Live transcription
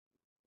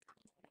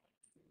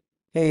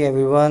Hey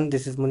everyone,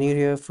 this is Munir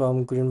here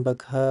from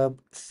Gutenberg Hub.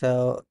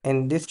 So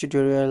in this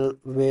tutorial,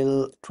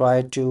 we'll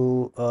try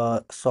to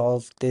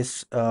solve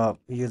this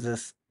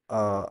user's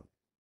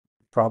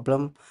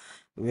problem,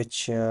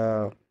 which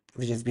uh,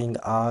 which is being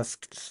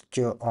asked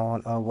to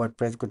on our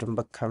WordPress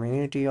Gutenberg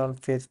community on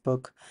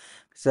Facebook.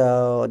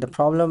 So the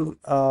problem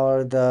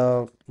or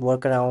the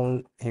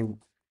workaround he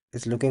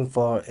is looking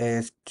for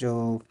is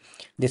to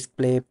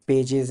display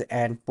pages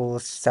and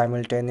posts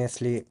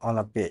simultaneously on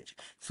a page.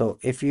 So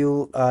if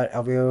you are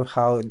aware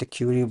how the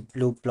query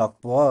loop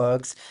block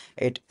works,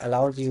 it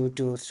allows you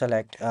to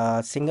select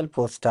a single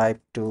post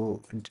type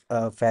to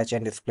fetch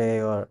and display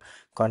your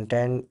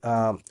content.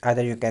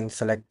 Either you can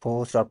select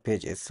posts or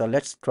pages. So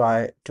let's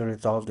try to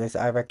resolve this.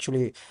 I've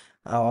actually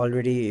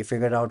already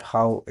figured out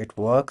how it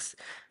works,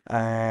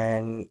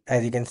 and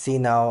as you can see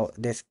now,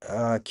 this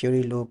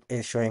query loop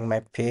is showing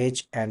my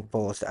page and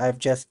post. I've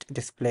just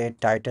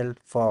displayed title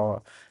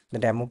for the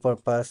demo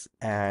purpose,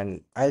 and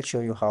I'll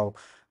show you how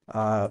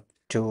uh,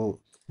 to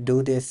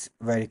do this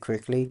very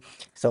quickly.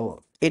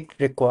 So it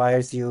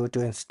requires you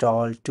to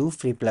install two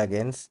free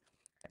plugins,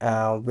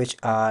 which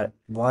are,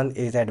 one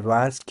is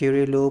advanced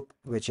query loop,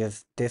 which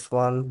is this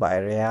one by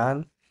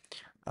Rayan.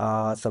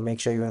 So make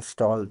sure you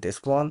install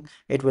this one.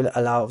 It will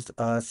allow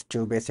us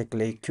to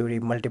basically query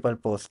multiple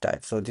post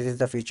types. So this is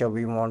the feature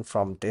we want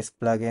from this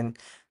plugin.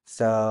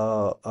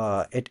 So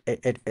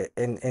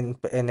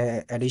in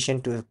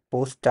addition to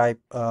post type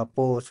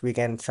posts, we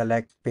can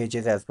select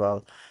pages as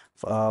well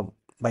uh,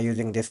 by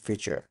using this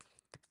feature.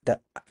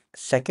 The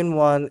second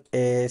one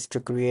is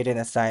to create and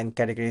assign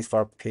categories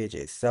for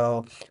pages.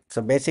 So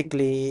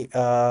basically,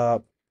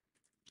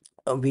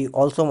 we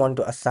also want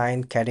to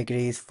assign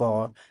categories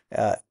for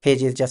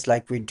pages, just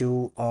like we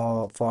do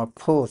for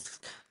posts.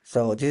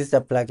 So this is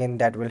the plugin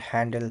that will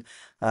handle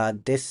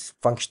this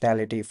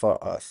functionality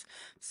for us.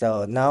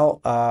 So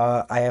now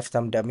I have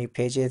some dummy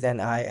pages,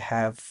 and I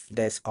have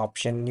this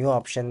option, new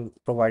option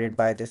provided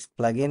by this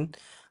plugin.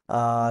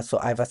 So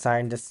I've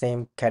assigned the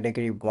same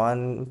category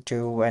 1,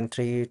 2, and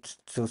 3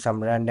 to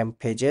some random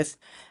pages.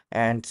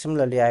 And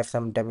similarly, I have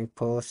some dummy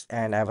posts,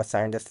 and I've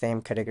assigned the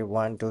same category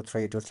 1, 2,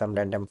 3 to some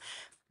random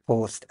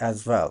post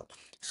as well.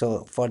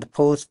 So for the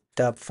post,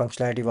 the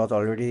functionality was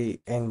already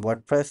in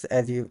WordPress,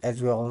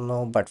 as we all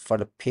know, but for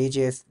the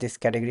pages, this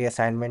category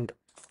assignment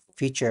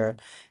feature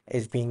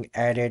is being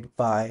added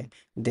by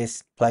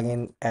this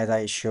plugin, as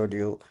I showed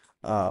you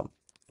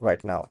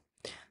right now.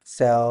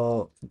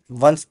 So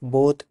once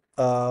both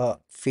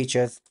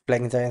features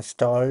plugins are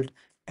installed,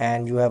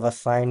 and you have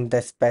assigned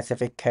the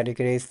specific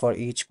categories for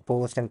each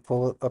post and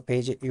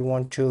page you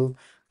want to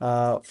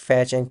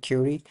fetch and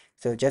query,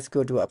 so just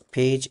go to a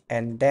page,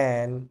 and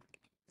then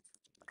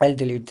I'll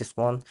delete this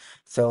one.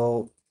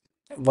 So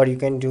what you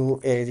can do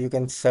is you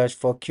can search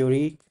for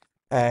query,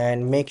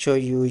 and make sure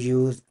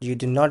you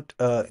do not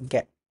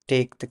get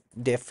take the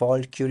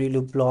default query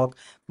loop block,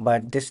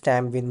 but this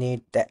time we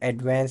need the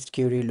advanced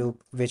query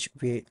loop, which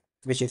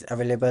is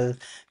available,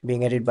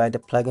 being added by the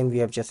plugin we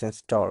have just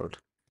installed.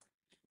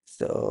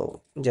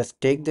 So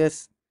just take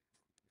this,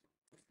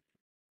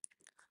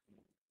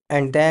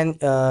 and then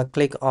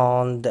click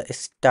on the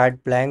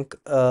start blank,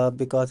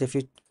 because if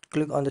you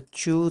click on the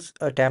choose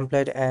a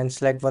template and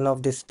select one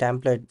of this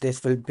template,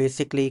 this will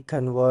basically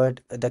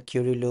convert the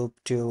query loop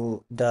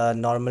to the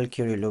normal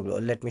query loop.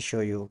 Let me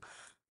show you.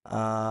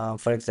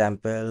 For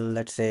example,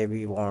 let's say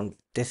we want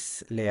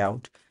this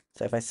layout.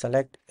 So if I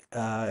select,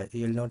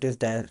 you'll notice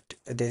that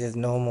this is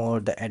no more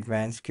the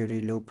advanced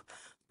query loop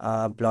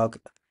block,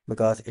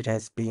 because it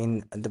has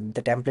been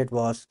the template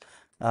was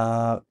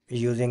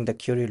using the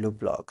query loop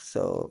block.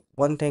 So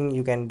one thing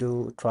you can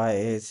do try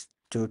is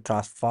to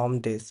transform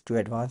this to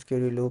advanced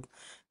query loop,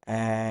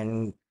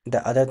 and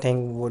the other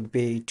thing would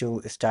be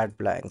to start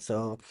blank.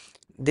 So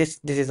this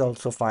is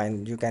also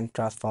fine. You can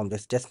transform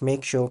this. Just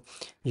make sure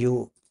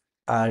you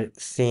are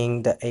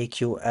seeing the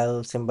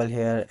AQL symbol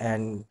here,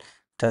 and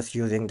thus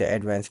using the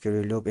advanced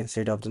query loop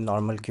instead of the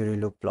normal query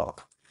loop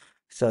block.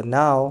 So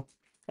now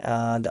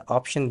the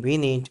option we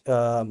need,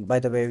 by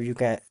the way, you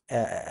can,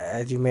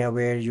 as you may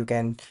aware, you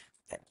can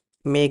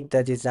make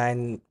the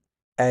design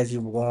as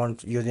you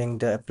want using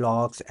the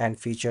blocks and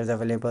features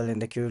available in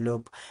the query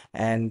loop.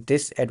 And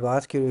this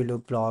advanced query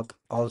loop block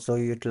also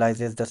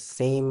utilizes the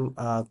same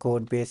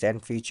code base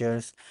and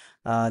features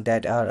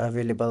that are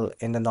available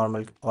in the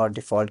normal or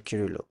default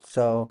query loop.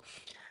 So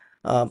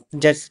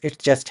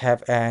just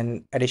have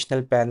an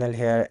additional panel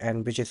here,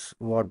 and which is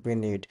what we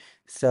need.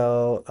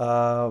 So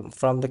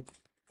from the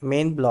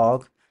main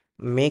block,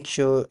 make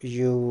sure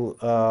you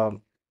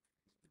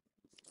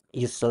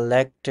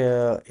select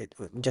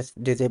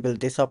just disable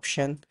this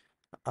option,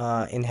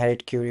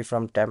 inherit query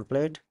from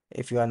template,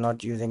 if you are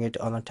not using it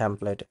on a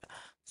template.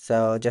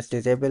 So just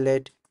disable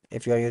it.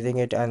 If you are using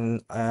it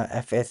on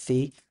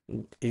FSC,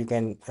 you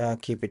can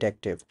keep it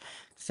active.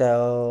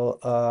 So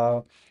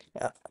uh,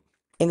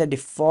 in the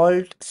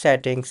default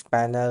settings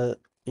panel,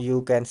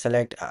 you can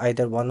select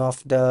either one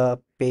of the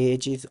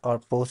pages or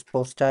post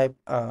type.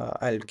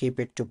 I'll keep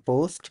it to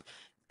post,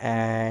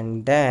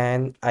 and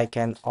then I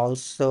can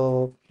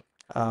also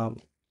um,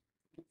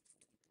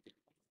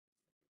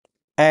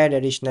 add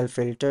additional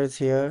filters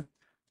here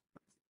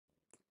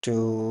to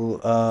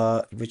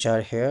which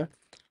are here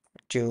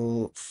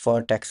to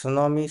for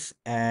taxonomies,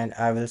 and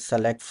I will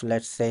select,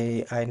 let's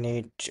say I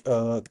need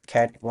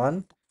cat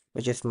 1,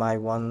 which is my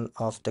one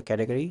of the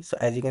category. So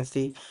as you can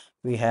see,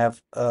 we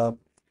have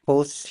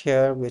posts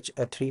here, which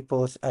 3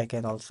 posts. I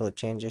can also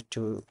change it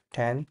to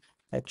 10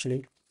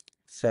 actually.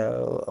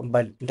 So,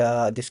 but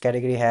this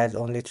category has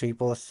only 3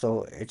 posts,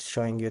 so it's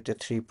showing you the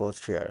 3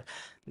 posts here.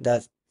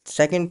 The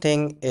second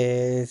thing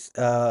is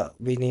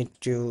we need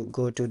to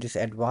go to this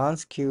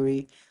advanced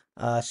query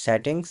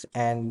settings,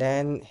 and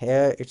then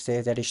here it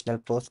says additional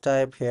post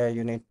type. Here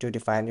you need to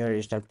define your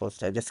additional post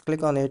type. Just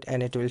click on it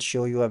and it will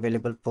show you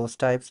available post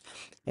types.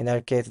 In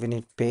our case, we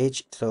need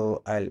page,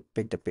 so I'll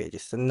pick the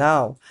pages. So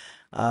now,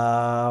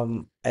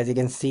 as you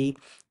can see,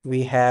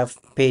 we have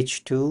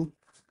page 2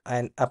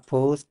 and a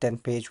post, then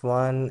page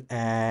 1,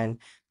 and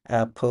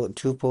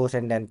 2 posts,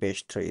 and then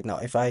page 3. Now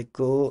if I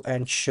go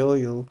and show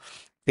you,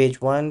 page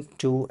 1,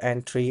 2,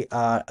 and 3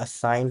 are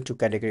assigned to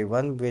category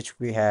 1, which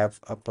we have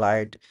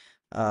applied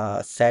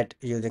set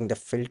using the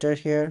filter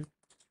here,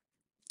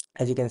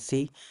 as you can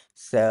see.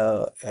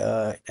 So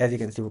as you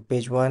can see,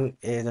 page 1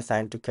 is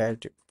assigned to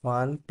category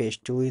 1,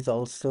 page 2 is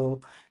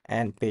also,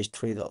 and page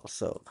 3 is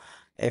also.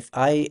 If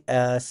I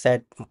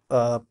set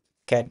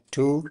cat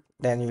 2,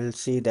 then you will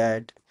see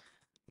that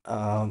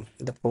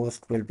the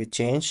post will be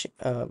changed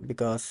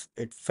because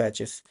it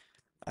fetches.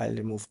 I'll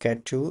remove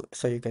cat 2,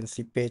 so you can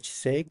see page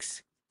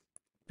 6,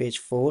 page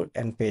 4,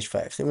 and page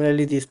 5.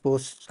 Similarly, these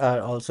posts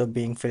are also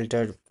being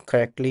filtered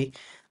correctly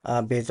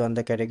based on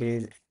the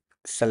category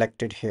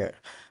selected here.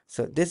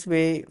 So this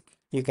way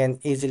you can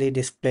easily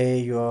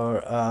display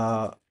your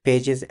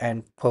pages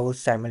and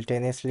posts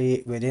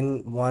simultaneously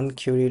within one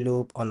query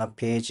loop on a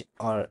page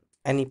or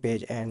any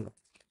page, and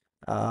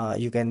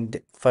you can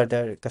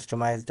further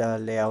customize the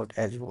layout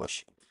as you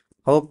wish.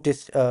 Hope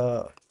this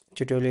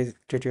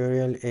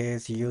tutorial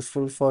is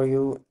useful for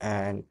you,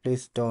 and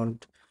please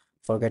don't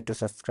forget to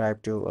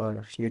subscribe to our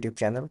YouTube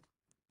channel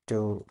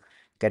to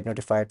get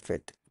notified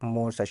with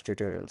more such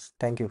tutorials.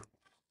 Thank you.